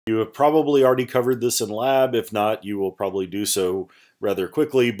You have probably already covered this in lab. If not, you will probably do so rather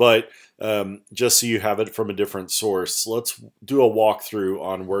quickly, but just so you have it from a different source, let's do a walkthrough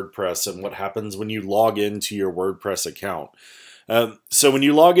on WordPress and what happens when you log into your WordPress account. So when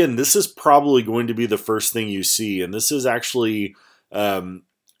you log in, this is probably going to be the first thing you see, and this is actually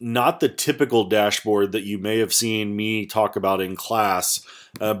not the typical dashboard that you may have seen me talk about in class,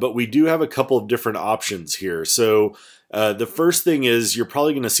 but we do have a couple of different options here. So the first thing is you're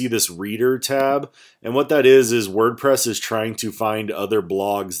probably going to see this reader tab, and what that is WordPress is trying to find other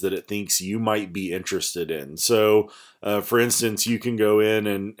blogs that it thinks you might be interested in. So for instance, you can go in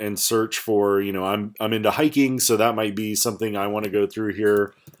and search for, I'm into hiking, so that might be something I want to go through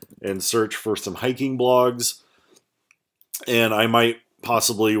here and search for some hiking blogs, and I might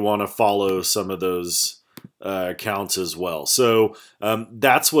possibly want to follow some of those accounts as well. So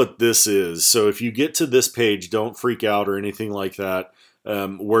that's what this is. So if you get to this page, don't freak out or anything like that.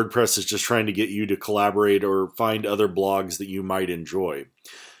 WordPress is just trying to get you to collaborate or find other blogs that you might enjoy.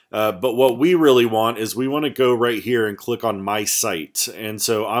 But what we really want is we want to go right here and click on My Site. And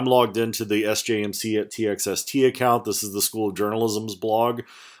so I'm logged into the SJMC at TXST account. This is the School of Journalism's blog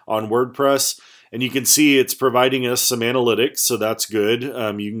on WordPress. And you can see it's providing us some analytics, so that's good.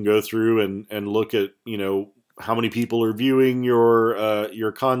 You can go through and look at, how many people are viewing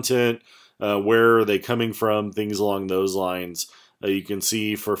your content, where are they coming from, things along those lines. You can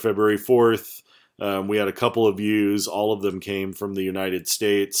see for February 4th, we had a couple of views. All of them came from the United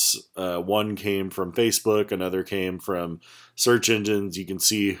States. One came from Facebook, another came from search engines. You can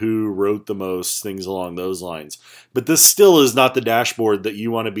see who wrote the most, things along those lines. But this still is not the dashboard that you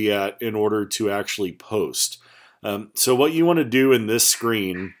want to be at in order to actually post. So what you want to do in this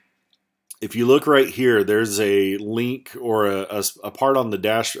screen, if you look right here, there's a link or a part on the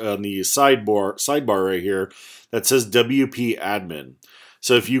sidebar right here that says WP Admin.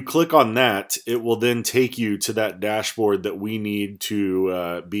 So if you click on that, it will then take you to that dashboard that we need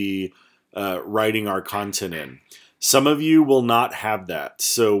to be writing our content in. Some of you will not have that.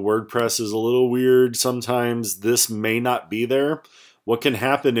 So WordPress is a little weird sometimes. This may not be there. What can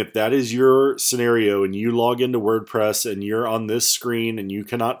happen if that is your scenario and you log into WordPress and you're on this screen and you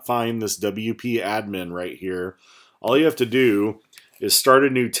cannot find this WP admin right here, all you have to do is start a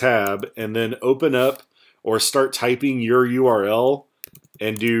new tab and then open up or start typing your URL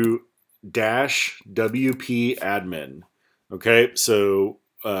and do -WP admin. Okay, so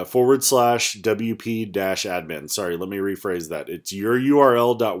 /WP-admin. Sorry, let me rephrase that. It's your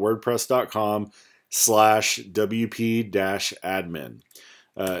url.wordpress.com/WP-admin.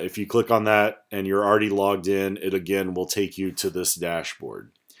 If you click on that and you're already logged in, it again will take you to this dashboard.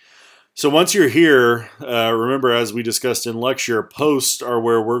 So once you're here, remember, as we discussed in lecture, posts are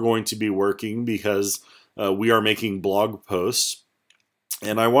where we're going to be working because we are making blog posts.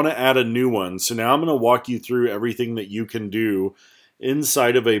 And I want to add a new one. So now I'm going to walk you through everything that you can do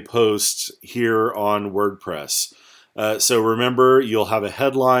inside of a post here on WordPress. So remember, you'll have a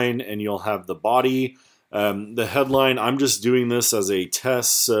headline and you'll have the body. The headline, I'm just doing this as a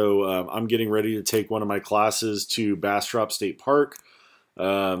test. So I'm getting ready to take one of my classes to Bastrop State Park.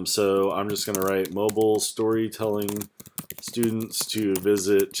 So I'm just going to write mobile storytelling students to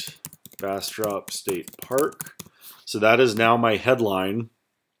visit Bastrop State Park. So that is now my headline.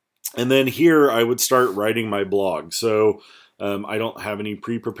 And then here I would start writing my blog. So I don't have any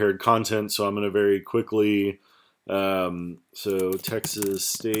pre-prepared content, so I'm going to very quickly, so Texas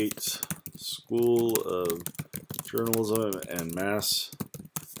State School of Journalism and Mass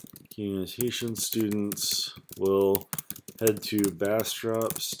Communication students will head to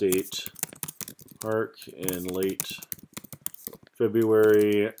Bastrop State Park in late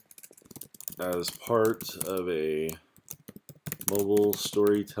February as part of a mobile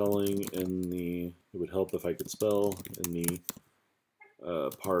storytelling in the, it would help if I could spell, in the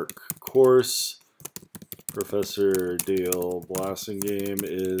park course. Professor Dale Blassingame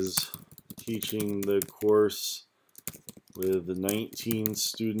is teaching the course with 19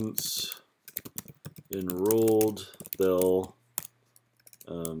 students enrolled. They'll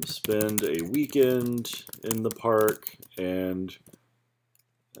spend a weekend in the park and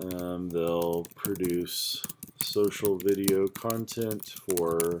they'll produce social video content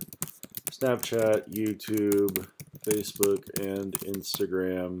for Snapchat, YouTube, Facebook, and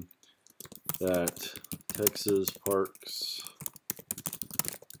Instagram that Texas Parks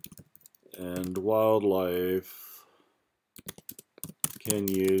and Wildlife can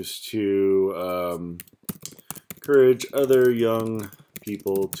use to encourage other young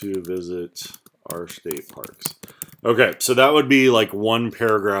people to visit our state parks. Okay, so that would be like one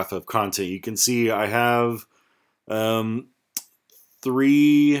paragraph of content. You can see I have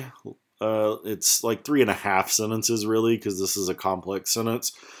three, it's like 3.5 sentences really, because this is a complex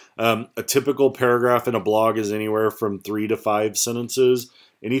sentence. A typical paragraph in a blog is anywhere from 3 to 5 sentences.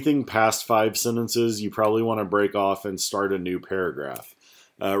 Anything past 5 sentences, you probably want to break off and start a new paragraph.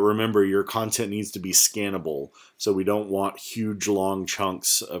 Remember, your content needs to be scannable, so we don't want huge long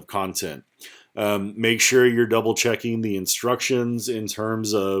chunks of content. Make sure you're double checking the instructions in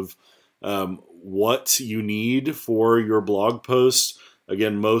terms of what you need for your blog post.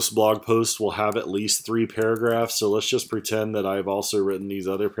 Again, most blog posts will have at least 3 paragraphs, so let's just pretend that I've also written these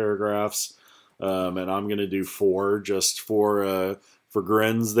other paragraphs, and I'm going to do 4 just for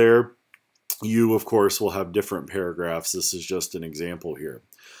grins there. You, of course, will have different paragraphs. This is just an example here.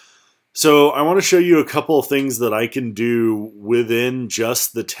 So I want to show you a couple of things that I can do within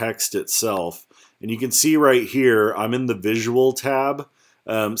just the text itself. And you can see right here, I'm in the Visual tab.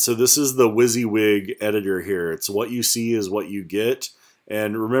 So this is the WYSIWYG editor here. It's what you see is what you get.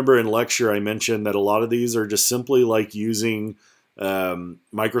 And remember in lecture I mentioned that a lot of these are just simply like using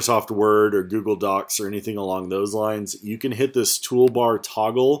Microsoft Word or Google Docs or anything along those lines. You can hit this toolbar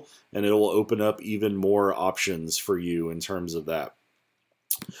toggle and it will open up even more options for you in terms of that.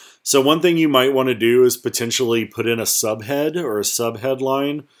 So one thing you might want to do is potentially put in a subhead or a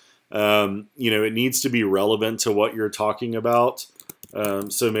subheadline. It needs to be relevant to what you're talking about.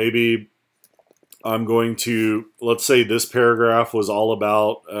 So maybe I'm going to, let's say this paragraph was all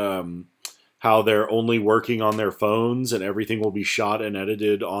about how they're only working on their phones and everything will be shot and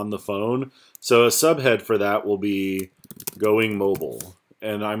edited on the phone. So a subhead for that will be going mobile.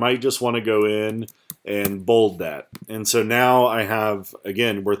 And I might just want to go in and bold that. And so now I have,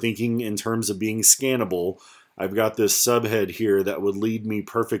 again, we're thinking in terms of being scannable. I've got this subhead here that would lead me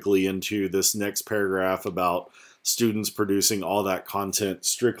perfectly into this next paragraph about students producing all that content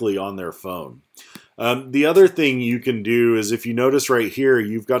strictly on their phone. The other thing you can do is, if you notice right here,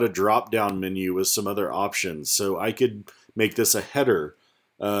 you've got a drop-down menu with some other options. So I could make this a header.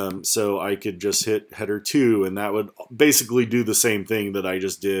 So I could just hit header 2, and that would basically do the same thing that I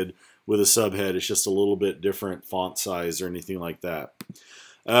just did with a subhead. It's just a little bit different font size or anything like that.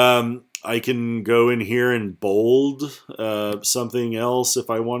 I can go in here and bold something else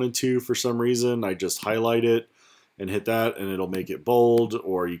if I wanted to for some reason. I just highlight it and hit that and it'll make it bold,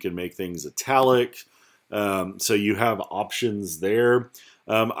 or you can make things italic. So you have options there.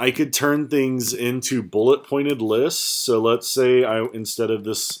 I could turn things into bullet pointed lists. So let's say instead of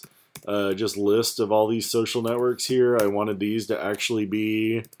this just list of all these social networks here, I wanted these to actually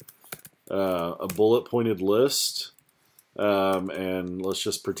be a bullet pointed list. And let's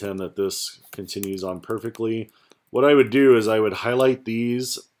just pretend that this continues on perfectly. What I would do is I would highlight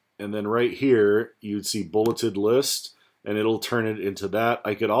these, and then right here you'd see bulleted list, and it'll turn it into that.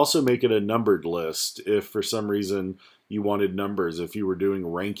 I could also make it a numbered list if for some reason you wanted numbers. If you were doing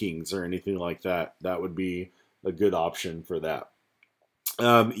rankings or anything like that, that would be a good option for that.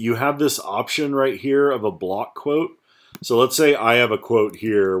 You have this option right here of a block quote. So let's say I have a quote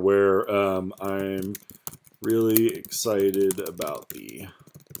here where I'm really excited about the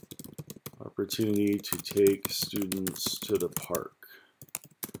opportunity to take students to the park,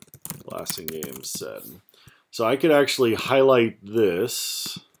 Blassingame said. So I could actually highlight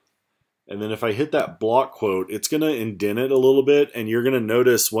this, and then if I hit that block quote, it's going to indent it a little bit, and you're going to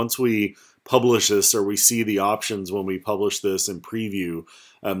notice once we publish this, or we see the options when we publish this in preview,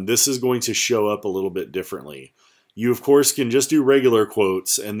 this is going to show up a little bit differently. You, of course, can just do regular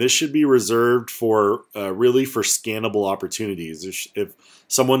quotes, and this should be reserved for really for scannable opportunities. If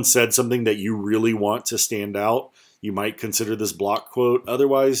someone said something that you really want to stand out, you might consider this block quote.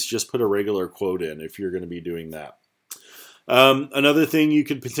 Otherwise, just put a regular quote in if you're going to be doing that. Another thing you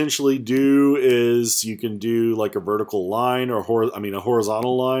could potentially do is you can do like a vertical line or a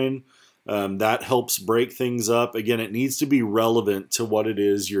horizontal line. That helps break things up. Again, it needs to be relevant to what it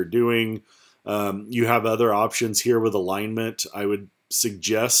is you're doing. You have other options here with alignment. I would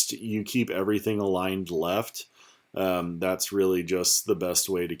suggest you keep everything aligned left. That's really just the best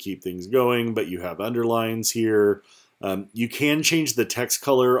way to keep things going, but you have underlines here. You can change the text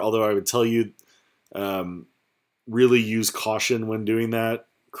color, although I would tell you really use caution when doing that.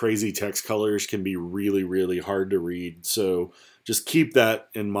 Crazy text colors can be really, really hard to read, so just keep that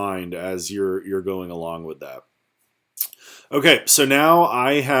in mind as you're going along with that. Okay, so now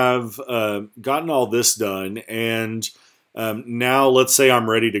I have gotten all this done, and now let's say I'm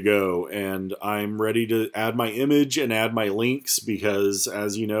ready to go, and I'm ready to add my image and add my links, because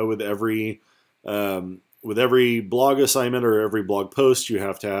as you know, with every blog assignment or every blog post, you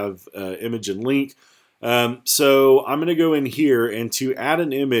have to have image and link. So I'm going to go in here, and to add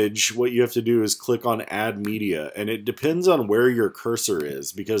an image, what you have to do is click on Add Media, and it depends on where your cursor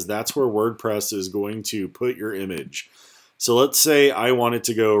is, because that's where WordPress is going to put your image. So let's say I want it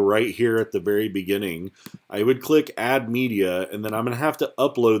to go right here at the very beginning. I would click Add Media, and then I'm going to have to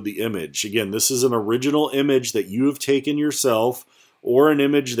upload the image. Again, this is an original image that you have taken yourself, or an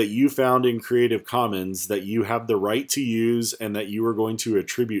image that you found in Creative Commons that you have the right to use and that you are going to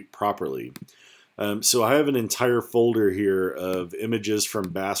attribute properly. So I have an entire folder here of images from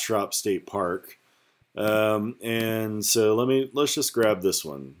Bastrop State Park. And so let's just grab this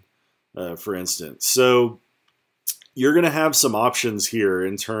one, for instance. So you're going to have some options here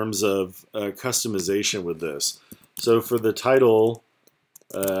in terms of customization with this. So for the title,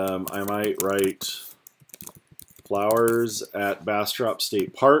 I might write Flowers at Bastrop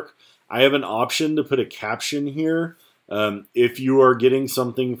State Park. I have an option to put a caption here. If you are getting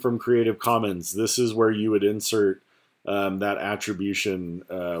something from Creative Commons, this is where you would insert that attribution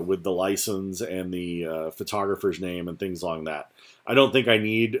with the license and the photographer's name and things along that. I don't think I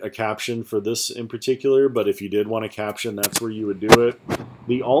need a caption for this in particular, but if you did want a caption, that's where you would do it.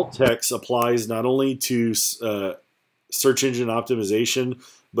 The alt text applies not only to search engine optimization,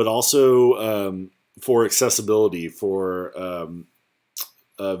 but also for accessibility for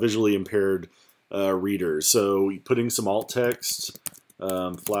visually impaired readers. So putting some alt text,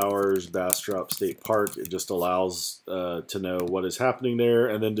 Flowers, Bastrop State Park, it just allows to know what is happening there.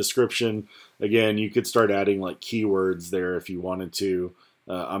 And then description, again, you could start adding like keywords there if you wanted to.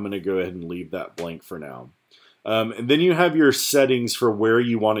 I'm going to go ahead and leave that blank for now. And then you have your settings for where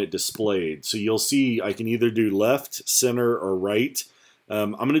you want it displayed. So you'll see I can either do left, center, or right.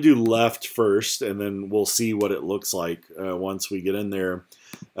 I'm going to do left first, and then we'll see what it looks like once we get in there.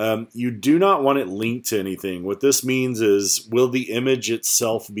 You do not want it linked to anything. What this means is, will the image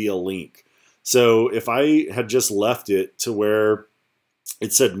itself be a link? So if I had just left it to where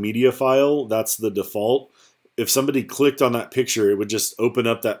it said media file, that's the default. If somebody clicked on that picture, it would just open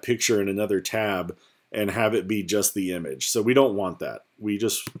up that picture in another tab and have it be just the image. So we don't want that. We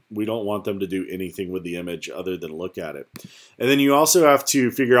don't want them to do anything with the image other than look at it. And then you also have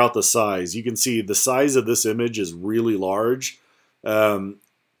to figure out the size. You can see the size of this image is really large.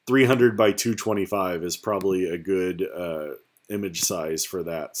 300 by 225 is probably a good image size for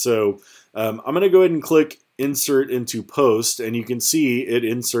that. So I'm going to go ahead and click Insert into Post, and you can see it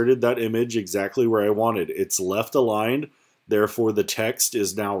inserted that image exactly where I wanted. It's left aligned, therefore the text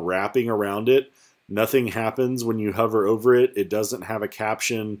is now wrapping around it. Nothing happens when you hover over it. It doesn't have a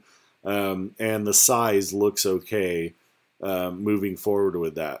caption, and the size looks okay moving forward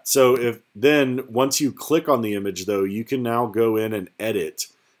with that. So then once you click on the image, though, you can now go in and edit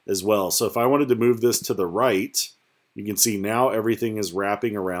as well. So if I wanted to move this to the right, you can see now everything is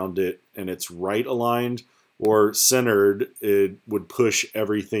wrapping around it and it's right aligned, or centered, it would push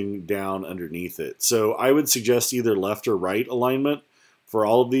everything down underneath it. So I would suggest either left or right alignment for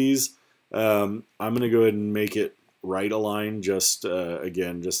all of these. I'm going to go ahead and make it right aligned. Just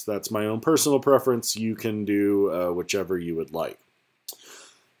again, that's my own personal preference. You can do whichever you would like.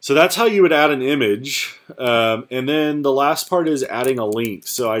 So that's how you would add an image. And then the last part is adding a link.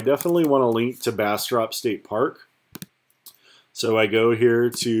 So I definitely want a link to Bastrop State Park. So I go here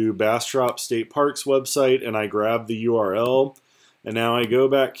to Bastrop State Park's website and I grab the URL. And now I go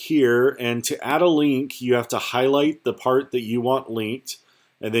back here, and to add a link, you have to highlight the part that you want linked.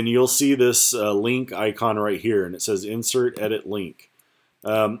 And then you'll see this link icon right here, and it says Insert Edit Link.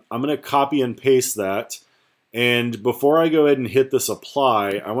 I'm going to copy and paste that. And before I go ahead and hit this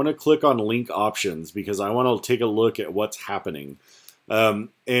apply, I want to click on Link Options because I want to take a look at what's happening. And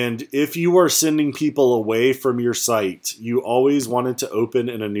if you are sending people away from your site, you always want it to open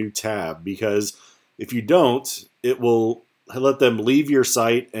in a new tab, because if you don't, it will let them leave your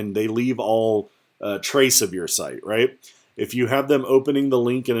site and they leave all trace of your site, right? If you have them opening the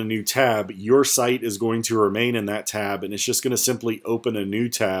link in a new tab, your site is going to remain in that tab, and it's just going to simply open a new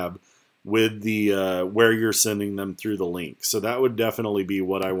tab with the where you're sending them through the link. So that would definitely be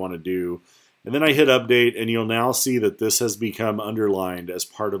what I want to do. And then I hit update, and you'll now see that this has become underlined as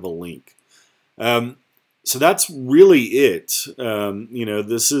part of a link. So that's really it.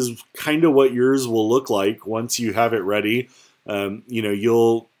 This is kind of what yours will look like once you have it ready.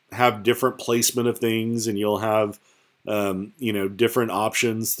 You'll have different placement of things, and you'll have different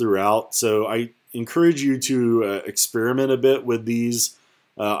options throughout. So I encourage you to experiment a bit with these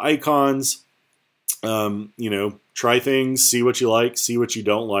icons. Try things, see what you like, see what you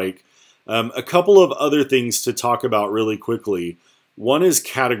don't like. A couple of other things to talk about really quickly. One is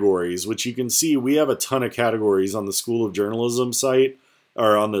categories, which you can see we have a ton of categories on the School of Journalism site,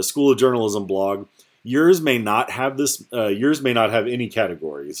 or on the School of Journalism blog. Yours may not have this. Yours may not have any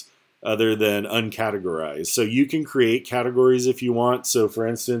categories other than uncategorized. So you can create categories if you want. So for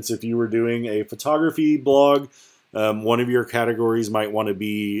instance, if you were doing a photography blog, one of your categories might want to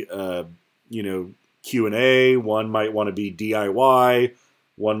be, Q&A. One might want to be DIY.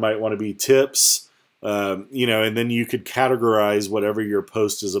 One might want to be tips. And then you could categorize whatever your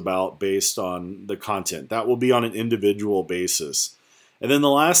post is about based on the content. That will be on an individual basis. And then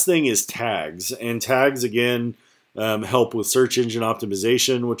the last thing is tags. And tags, again, help with search engine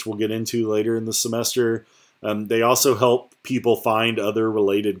optimization, which we'll get into later in the semester. They also help people find other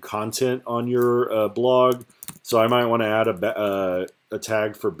related content on your blog. So I might want to add a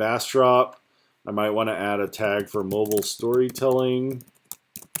tag for bass drop. I might want to add a tag for mobile storytelling,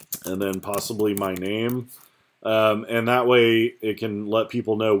 and then possibly my name. And that way it can let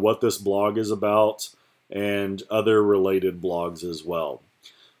people know what this blog is about and other related blogs as well.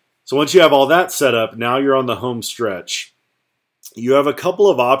 So once you have all that set up, now you're on the home stretch. You have a couple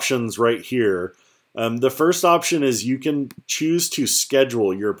of options right here. The first option is you can choose to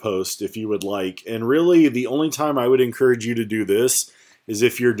schedule your post if you would like. And really the only time I would encourage you to do this is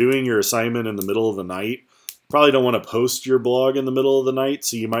if you're doing your assignment in the middle of the night. Probably don't want to post your blog in the middle of the night,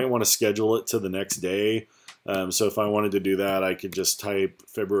 so you might want to schedule it to the next day. So if I wanted to do that, I could just type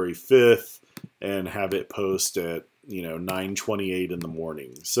February 5th and have it post at 9:28 in the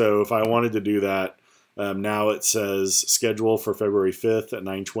morning. So if I wanted to do that, now it says schedule for February 5th at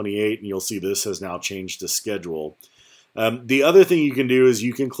 9:28, and you'll see this has now changed to schedule. The other thing you can do is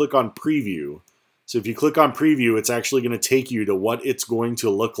you can click on preview. So if you click on preview, it's actually going to take you to what it's going to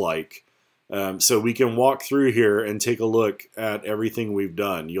look like. So we can walk through here and take a look at everything we've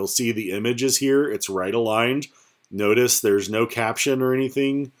done. You'll see the images here. It's right aligned. Notice there's no caption or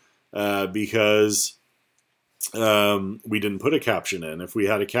anything because we didn't put a caption in. If we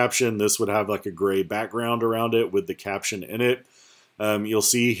had a caption, this would have like a gray background around it with the caption in it. You'll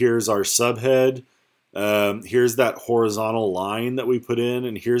see here's our subhead. Here's that horizontal line that we put in,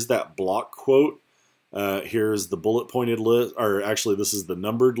 and here's that block quote. Here's the bullet pointed list, or actually this is the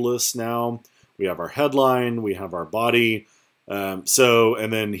numbered list now. We have our headline, we have our body. And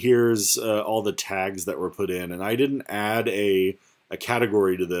then here's all the tags that were put in. And I didn't add a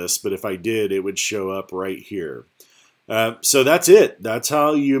category to this, but if I did, it would show up right here. So that's it. That's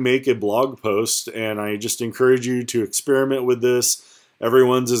how you make a blog post. And I just encourage you to experiment with this.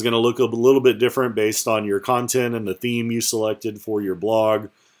 Everyone's is going to look a little bit different based on your content and the theme you selected for your blog.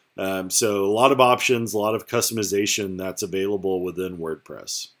 So a lot of options, a lot of customization that's available within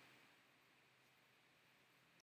WordPress.